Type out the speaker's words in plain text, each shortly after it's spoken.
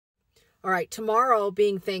All right, tomorrow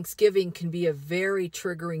being Thanksgiving can be a very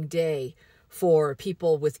triggering day for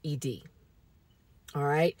people with ED. All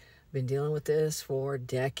right, I've been dealing with this for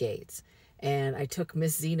decades. And I took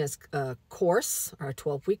Miss Zena's course, our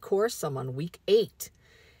 12-week course. I'm on week 8.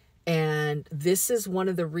 And this is one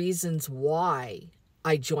of the reasons why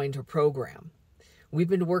I joined her program. We've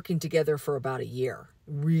been working together for about a year,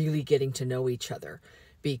 really getting to know each other,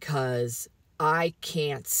 because I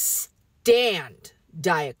can't stand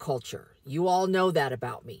diet culture. You all know that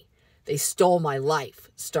about me. They stole my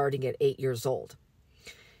life starting at 8 years old.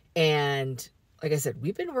 And like I said,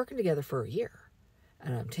 we've been working together for a year.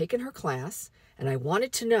 And I'm taking her class, and I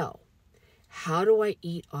wanted to know, how do I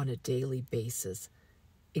eat on a daily basis,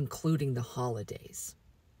 including the holidays?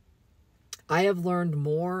 I have learned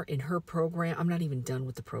more in her program. I'm not even done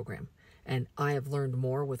with the program. And I have learned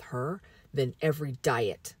more with her than every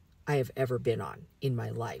diet I have ever been on in my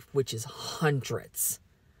life, which is hundreds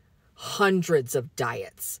of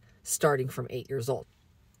diets starting from 8 years old.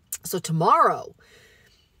 So tomorrow,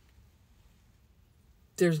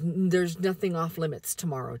 there's nothing off limits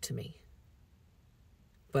tomorrow to me.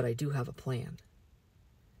 But I do have a plan.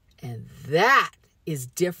 And that is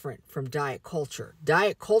different from diet culture.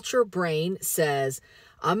 Diet culture brain says,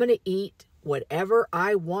 I'm going to eat whatever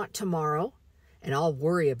I want tomorrow, and I'll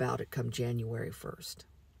worry about it come January 1st.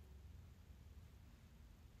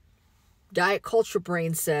 Diet culture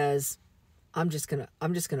brain says, I'm just gonna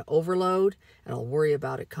overload, and I'll worry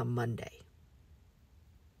about it come Monday.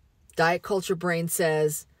 Diet culture brain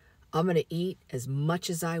says, I'm going to eat as much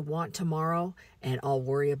as I want tomorrow, and I'll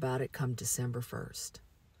worry about it come December 1st.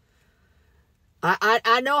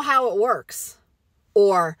 I know how it works.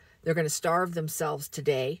 Or they're going to starve themselves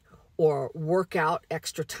today or work out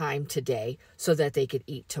extra time today so that they could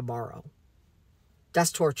eat tomorrow.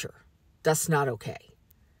 That's torture. That's not okay.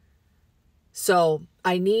 So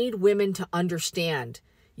I need women to understand,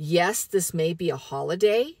 yes, this may be a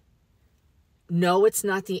holiday. No, it's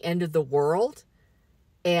not the end of the world.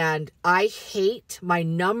 And my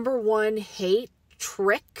number one hate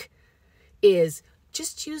trick is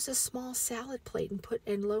just use a small salad plate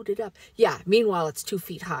and load it up. Yeah, meanwhile, it's 2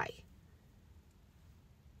 feet high.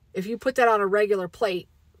 If you put that on a regular plate,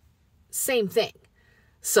 same thing.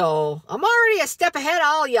 So I'm already a step ahead of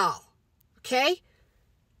all y'all. Okay?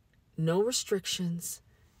 No restrictions.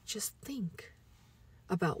 Just think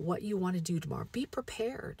about what you want to do tomorrow. Be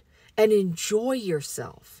prepared and enjoy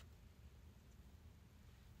yourself.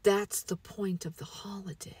 That's the point of the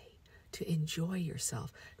holiday. To enjoy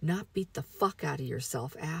yourself, not beat the fuck out of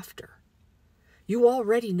yourself after. You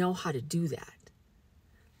already know how to do that.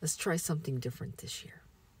 Let's try something different this year.